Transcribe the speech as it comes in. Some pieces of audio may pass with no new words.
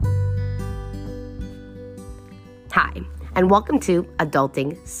Hi, and welcome to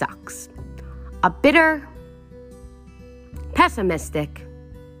Adulting Sucks. A bitter, pessimistic,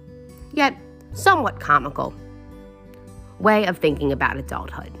 yet somewhat comical way of thinking about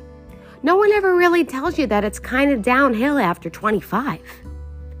adulthood. No one ever really tells you that it's kind of downhill after 25.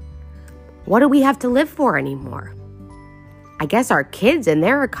 What do we have to live for anymore? I guess our kids and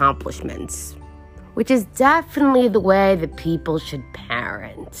their accomplishments, which is definitely the way that people should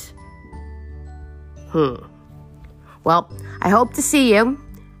parent. Well, I hope to see you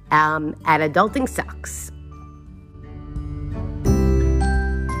at Adulting Sucks.